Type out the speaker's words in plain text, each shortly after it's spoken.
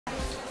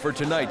For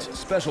tonight's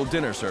special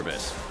dinner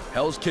service,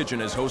 Hell's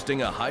Kitchen is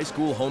hosting a high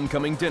school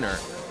homecoming dinner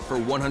for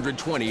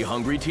 120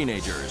 hungry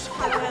teenagers.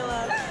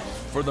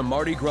 For the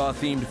Mardi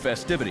Gras-themed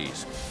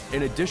festivities,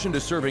 in addition to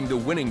serving the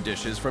winning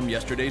dishes from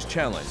yesterday's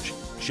challenge,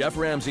 Chef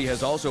Ramsay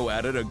has also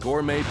added a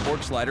gourmet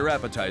pork slider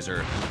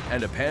appetizer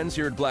and a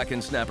pan-seared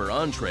blackened snapper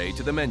entree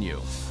to the menu.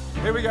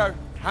 Here we go.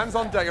 Hands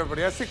on deck,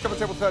 everybody. 6 double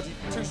table 30,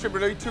 2 shrimp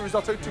brulee, 2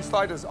 risotto, 2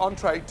 sliders,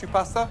 entree, 2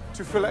 pasta,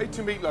 2 filet,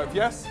 2 meatloaf.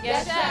 Yes?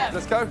 Yes, Chef.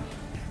 Let's go.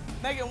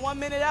 Megan, 1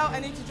 minute out. I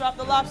need to drop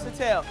the lobster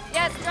tail.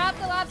 Yes, drop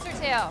the lobster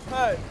tail.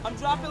 Hey, I'm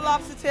dropping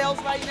lobster tails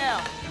right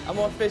now. I'm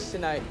on fish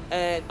tonight,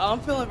 and I'm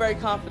feeling very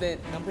confident.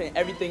 I'm putting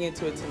everything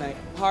into it tonight.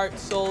 Heart,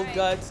 soul,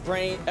 guts,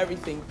 brain,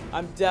 everything.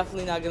 I'm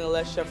definitely not gonna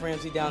let Chef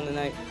Ramsay down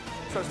tonight.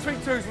 So it's 3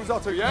 twos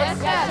risotto, yes?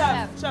 Yes,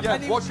 Chef. Chef, Yeah, I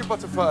need, watch your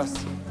butter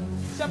first.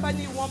 Chef, I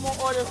need 1 more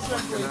order of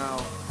shrimp, please. Now.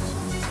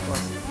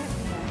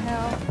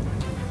 No.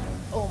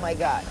 Oh my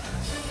God.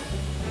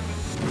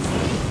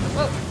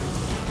 Whoa.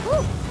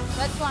 Whew.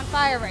 That's on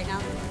fire right now.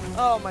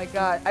 Oh my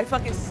God, I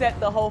fucking set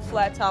the whole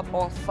flat top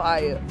on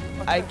fire.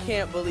 I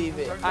can't believe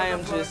it. I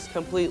am just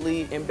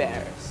completely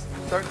embarrassed.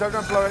 Don't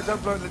blow it,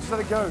 don't blow it. Just let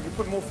it go. You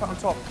put more fat on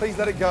top. Please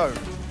let it go.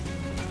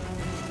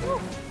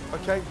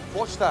 Okay,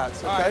 watch that,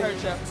 okay? All right, heard,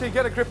 Chef. So you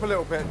get a grip a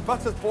little bit.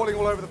 Butter's boiling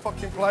all over the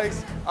fucking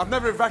place. I've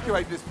never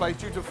evacuated this place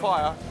due to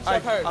fire.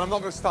 Chef, heard. And I'm not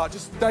gonna start.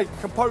 Just stay,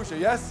 composure,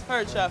 yes?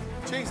 Heard, Chef.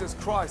 Jesus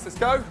Christ, let's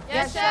go.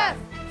 Yes, Chef.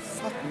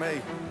 Fuck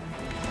me.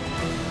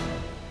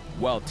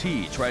 While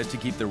T tries to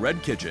keep the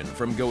Red Kitchen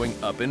from going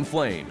up in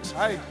flames.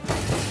 Hey,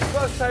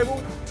 first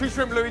table, 2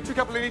 shrimp brulee, 2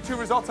 capellini, 2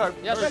 risotto.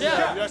 Yes, Chef.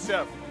 Yes,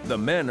 Chef. The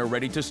men are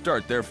ready to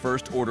start their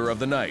first order of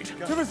the night.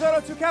 2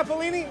 risotto, 2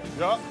 capellini?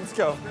 Yeah. Let's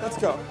go, let's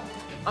go.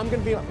 I'm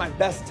gonna be at my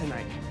best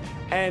tonight.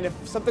 And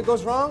if something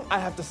goes wrong, I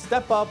have to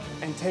step up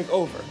and take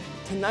over.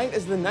 Tonight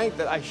is the night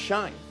that I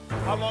shine.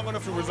 How long on a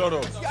few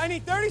risottos? I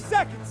need 30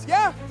 seconds,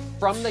 yeah?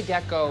 From the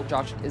get-go,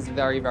 Josh is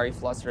very, very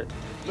flustered.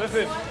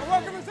 Listen. We're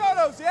working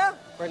risottos, yeah?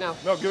 Right now.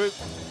 No, give it.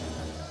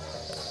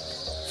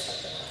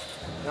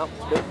 No,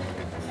 good.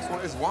 This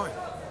one is wine.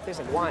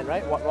 Tastes like wine,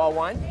 right? Raw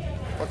wine?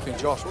 Fucking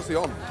Josh, what's he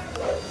on?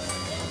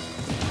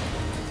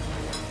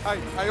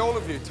 Hey, all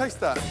of you, taste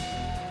that.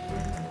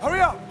 Hurry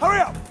up, hurry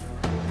up!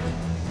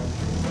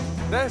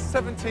 They're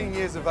 17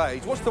 years of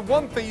age. What's the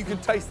one thing you can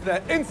taste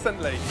there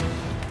instantly?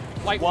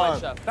 White wine,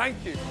 Chef.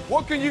 Thank you.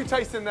 What can you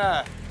taste in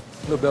there?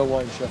 The bell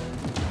wine, Chef.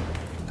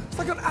 It's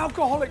like an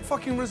alcoholic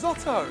fucking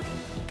risotto.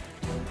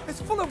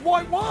 It's full of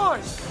white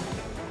wine.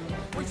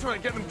 What, are you trying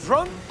to get them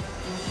drunk?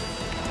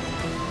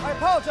 I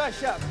apologize,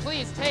 Chef.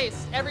 Please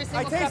taste every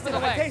single step of tasted the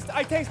it. way.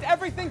 I taste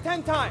everything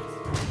 10 times.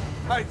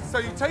 Hey, so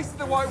you tasted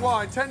the white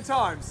wine 10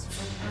 times.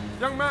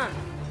 Young man,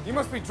 you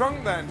must be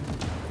drunk then.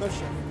 No,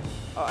 Chef.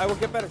 I will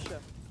get better, Chef.